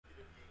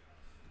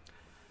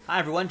Hi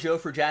everyone, Joe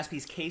for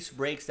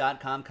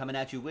JaspysCaseBreaks.com coming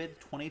at you with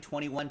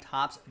 2021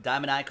 Topps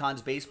Diamond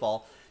Icons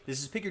Baseball.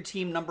 This is pick your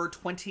team number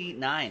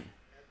 29.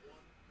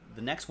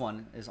 The next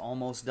one is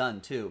almost done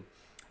too.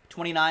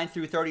 29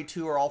 through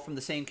 32 are all from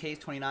the same case,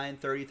 29,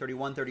 30,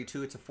 31,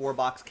 32. It's a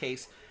 4-box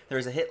case.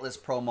 There's a hit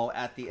list promo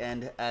at the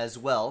end as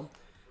well,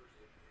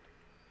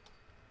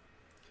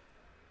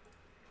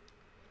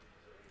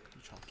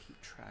 which I'll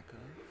keep track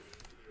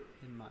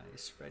of in my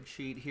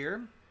spreadsheet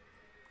here.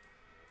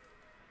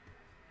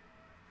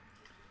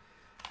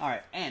 All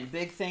right, and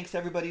big thanks to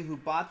everybody who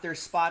bought their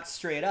spots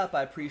straight up.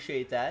 I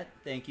appreciate that.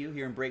 Thank you.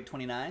 Here in break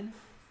 29.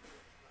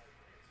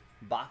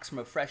 Box from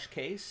a fresh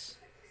case.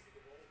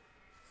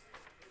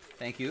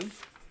 Thank you.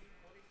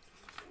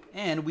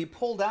 And we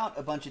pulled out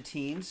a bunch of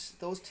teams.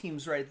 Those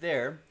teams right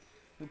there.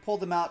 We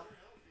pulled them out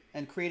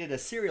and created a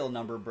serial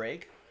number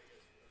break.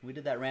 We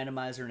did that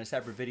randomizer in a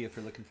separate video if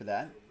you're looking for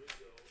that.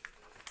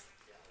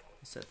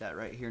 I'll set that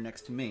right here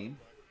next to me.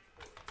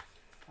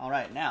 All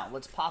right, now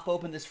let's pop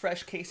open this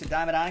fresh case of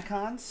Diamond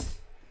Icons,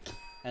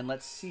 and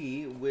let's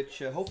see which,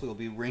 hopefully we'll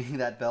be ringing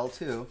that bell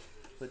too.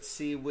 Let's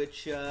see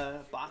which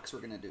box we're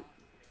going to do.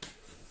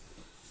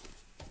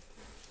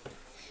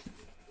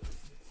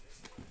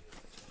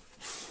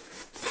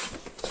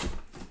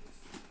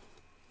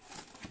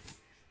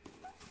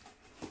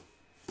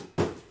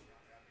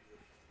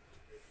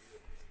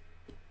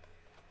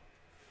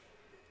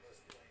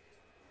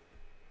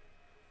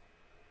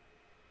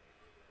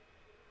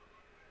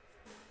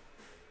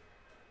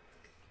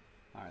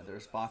 All right,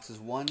 there's boxes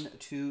 1,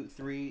 2,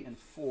 3, and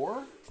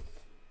 4.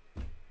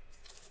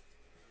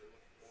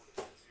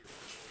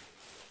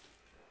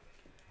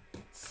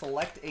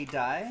 Select a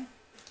die.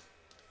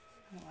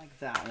 I like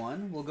that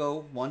one. We'll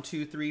go 1,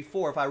 2, 3,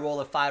 4. If I roll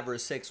a 5 or a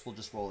 6, we'll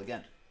just roll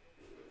again.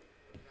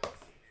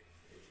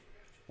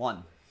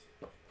 1.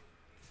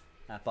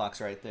 That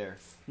box right there.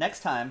 Next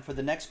time, for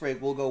the next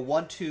break, we'll go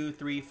 1, 2,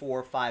 3,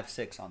 4, 5,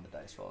 6 on the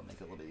dice roll. Make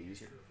it a little bit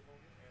easier.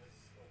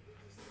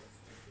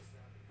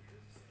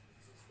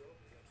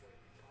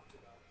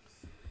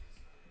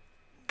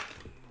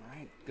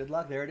 Good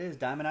luck. There it is.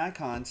 Diamond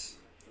Icons.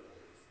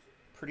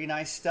 Pretty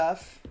nice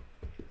stuff.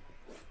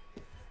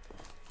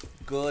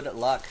 Good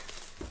luck.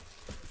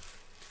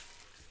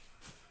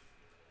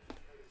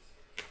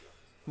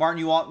 Martin,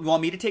 you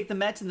want me to take the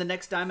Mets in the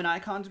next Diamond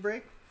Icons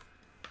break?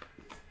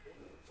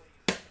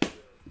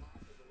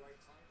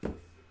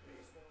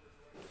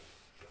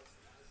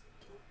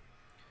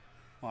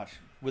 Watch.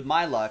 With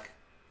my luck,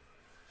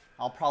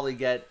 I'll probably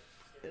get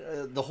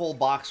the whole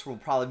box will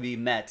probably be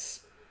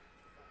Mets.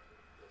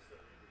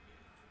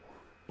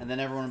 And then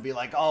everyone will be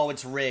like, oh,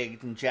 it's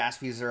rigged, and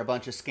Jaspys are a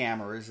bunch of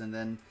scammers. And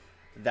then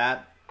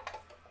that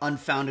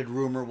unfounded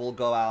rumor will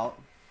go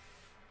out.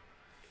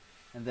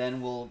 And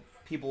then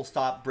people will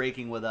stop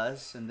breaking with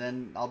us. And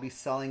then I'll be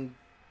selling,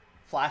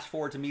 flash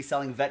forward to me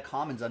selling vet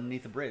commons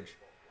underneath the bridge.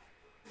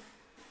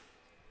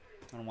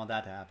 I don't want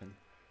that to happen.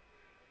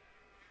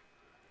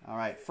 All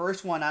right,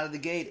 first one out of the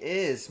gate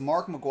is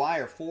Mark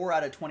McGuire, 4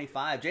 out of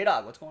 25.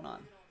 J-Dog, what's going on?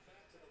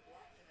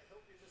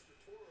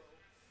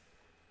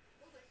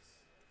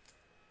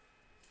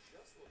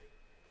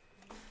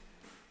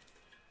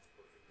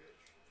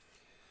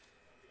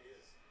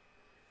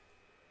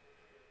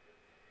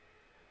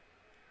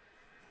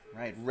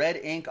 Right, red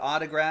ink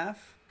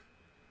autograph.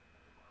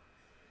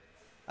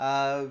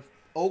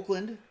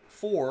 Oakland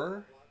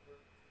 4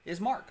 is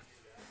Mark.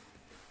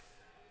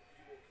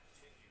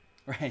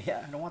 Right,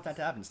 yeah, I don't want that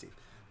to happen, Steve.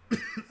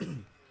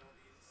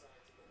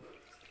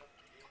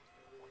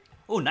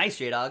 Oh, nice,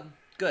 J-Dog.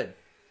 Good.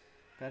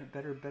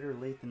 Better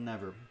late than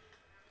never.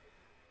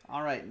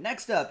 All right,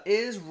 next up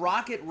is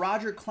Rocket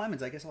Roger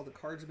Clemens. I guess all the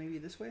cards may be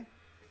this way.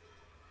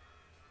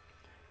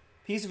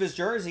 Piece of his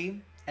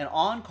jersey. An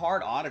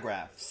on-card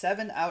autograph,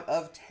 7 out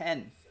of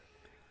 10.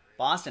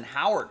 Boston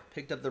Howard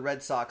picked up the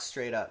Red Sox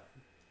straight up.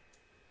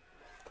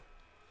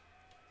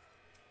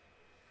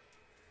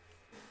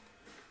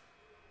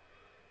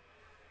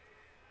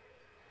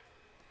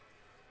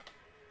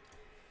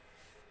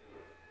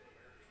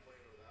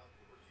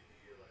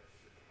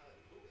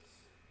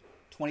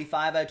 $25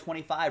 out of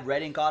 25,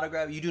 red ink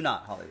autograph. You do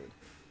not, Hollywood.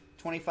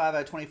 25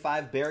 out of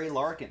 25, Barry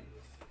Larkin.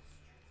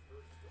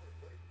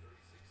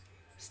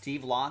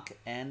 Steve Locke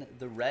and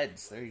the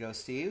Reds. There you go,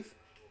 Steve.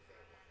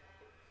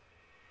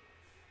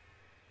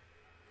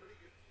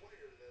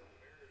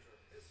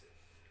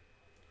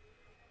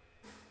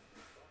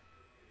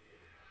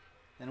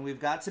 Then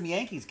we've got some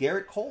Yankees.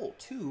 Garrett Cole,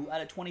 2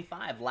 out of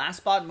 25. Last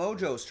spot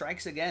mojo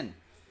strikes again.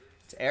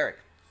 It's Eric.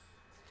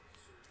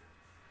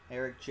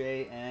 Eric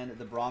J. and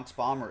the Bronx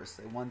Bombers.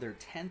 They won their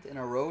 10th in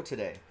a row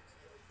today.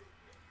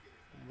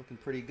 Looking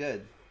pretty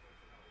good.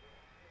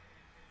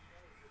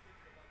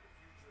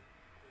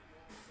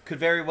 Could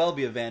very well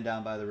be a van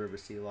down by the river,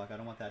 Sealock. I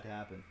don't want that to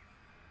happen.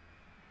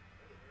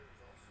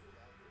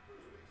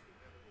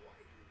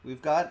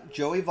 We've got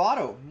Joey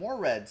Votto, more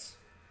Reds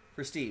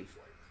for Steve.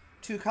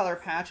 2-color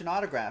patch and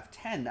autograph,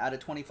 10 out of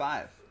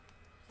 25.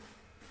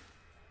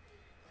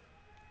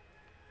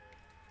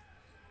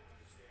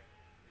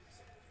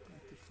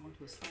 Going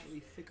to a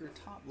slightly thicker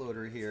top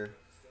loader here.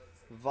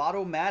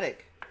 Vodomatic.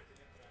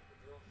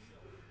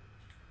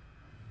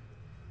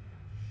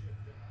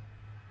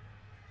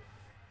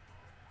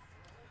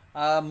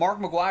 Mark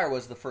McGuire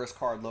was the first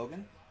card,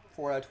 Logan.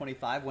 4 out of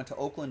 25. Went to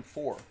Oakland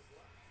 4.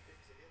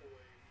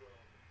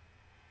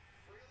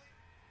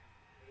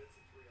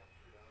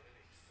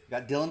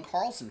 Got Dylan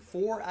Carlson,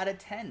 4 out of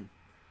 10.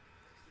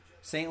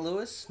 St.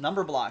 Louis,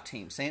 number block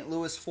team. St.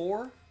 Louis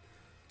 4.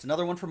 It's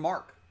another one for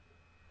Mark.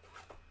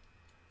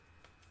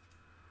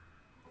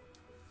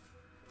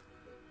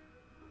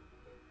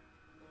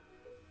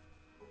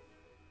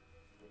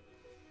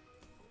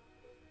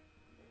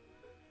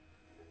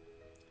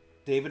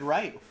 David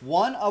Wright.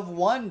 1 of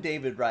 1,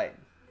 David Wright.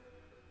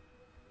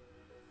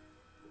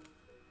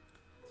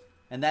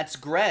 And that's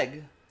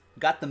Greg.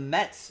 Got the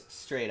Mets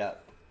straight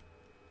up.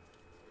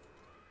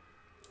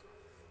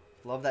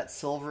 Love that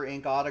silver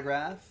ink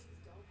autograph.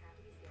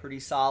 Pretty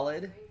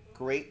solid.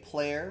 Great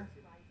player.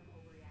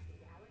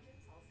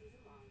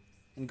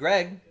 And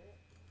Greg,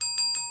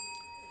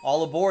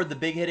 all aboard the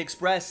Big Hit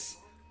Express.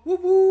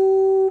 Whoop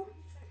whoop.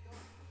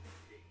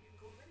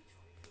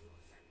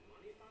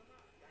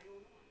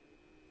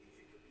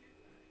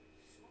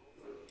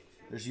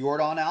 There's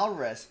Yordan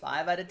Alvarez,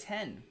 5 out of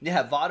 10.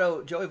 Yeah,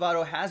 Joey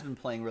Votto has been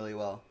playing really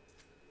well.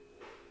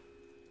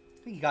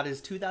 I think he got his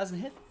 2,000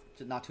 hit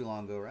not too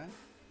long ago, right?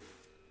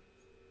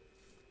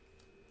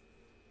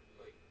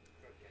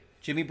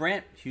 Jimmy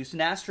Brandt, Houston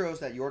Astros,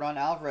 that Yordan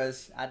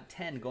Alvarez out of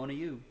 10 going to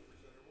you.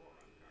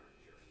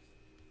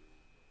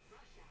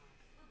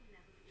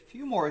 A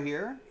few more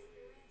here.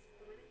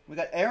 We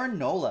got Aaron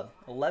Nola,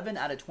 11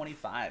 out of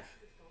 25.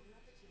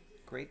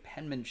 Great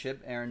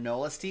penmanship, Aaron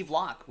Nola. Steve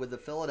Locke with the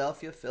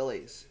Philadelphia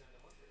Phillies.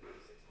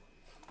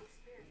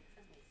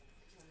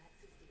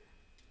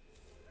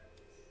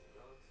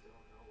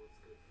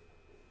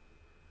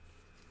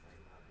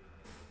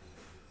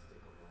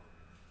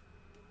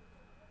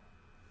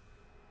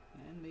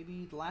 And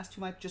maybe the last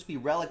two might just be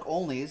relic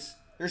onlys.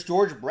 There's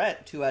George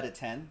Brett, 2 out of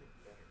 10.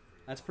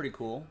 That's pretty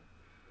cool.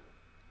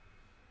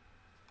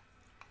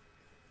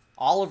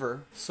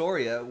 Oliver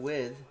Soria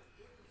with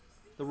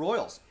the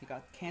Royals. He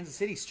got Kansas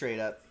City straight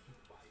up.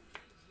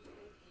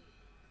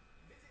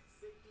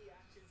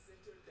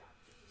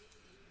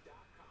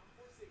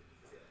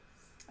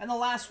 And the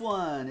last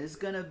one is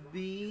going to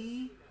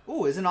be...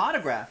 Ooh, is an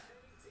autograph.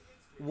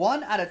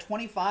 1 out of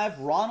 25,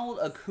 Ronald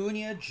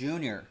Acuna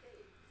Jr.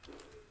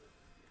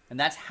 And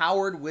that's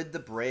Howard with the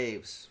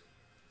Braves.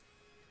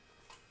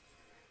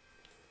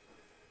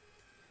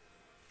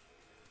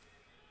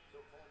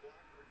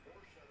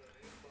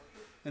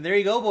 And there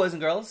you go, boys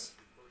and girls.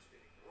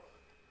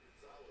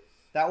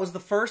 That was the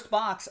first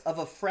box of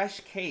a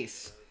fresh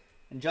case.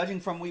 And judging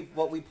from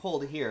what we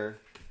pulled here,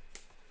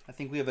 I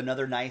think we have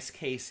another nice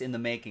case in the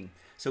making.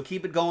 So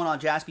keep it going on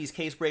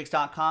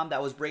jaspyscasebreaks.com.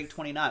 That was break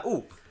 29.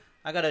 Ooh,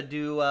 I got to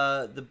do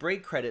the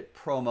break credit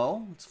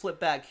promo. Let's flip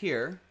back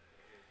here.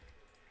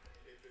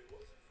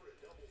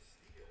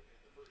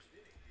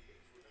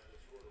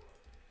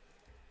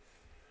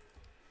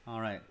 All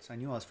right, so I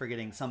knew I was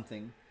forgetting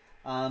something.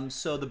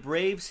 So the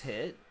Braves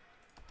hit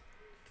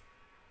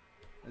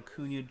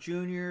Acuna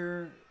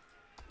Jr.,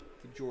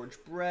 George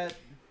Brett,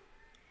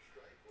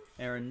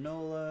 Aaron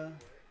Nola,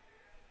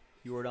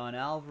 Yordan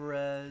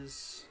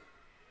Alvarez,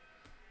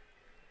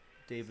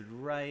 David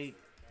Wright,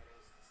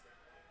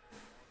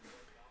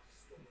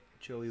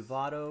 Joey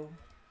Votto,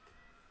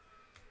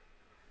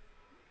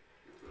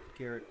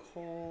 Garrett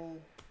Cole,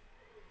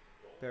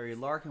 Barry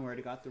Larkin, we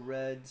already got the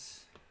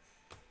Reds,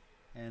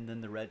 and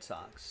then the Red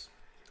Sox.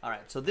 All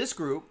right, so this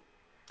group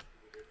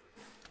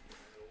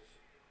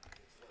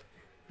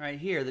right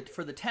here,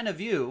 for the 10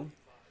 of you,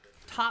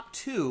 top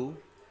 2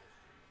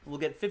 will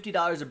get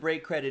 $50 of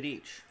break credit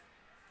each.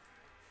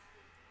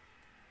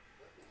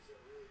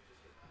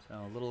 So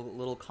a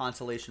little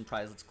consolation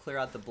prize. Let's clear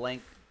out the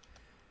blank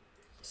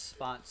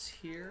spots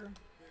here.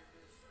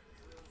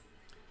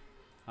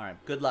 All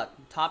right, good luck.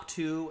 Top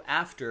 2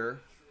 after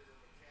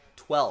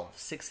 12.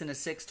 6 and a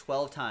 6,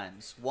 12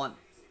 times. 1,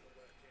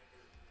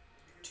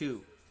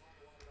 2,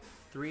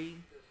 3,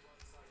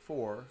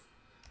 4,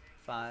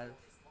 5,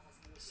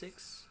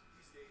 6,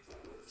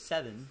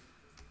 7,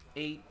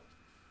 8,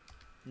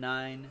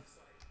 9,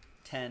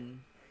 10,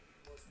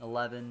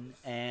 11,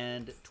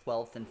 and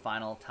 12th and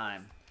final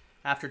time.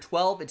 After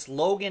 12, it's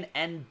Logan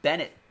and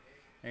Bennett.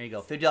 There you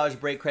go. $50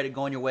 break credit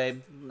going your way.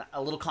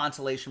 A little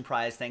consolation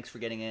prize. Thanks for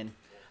getting in.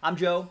 I'm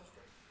Joe.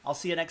 I'll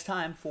see you next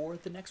time for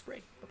the next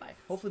break. Bye-bye.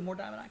 Hopefully more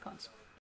Diamond Icons.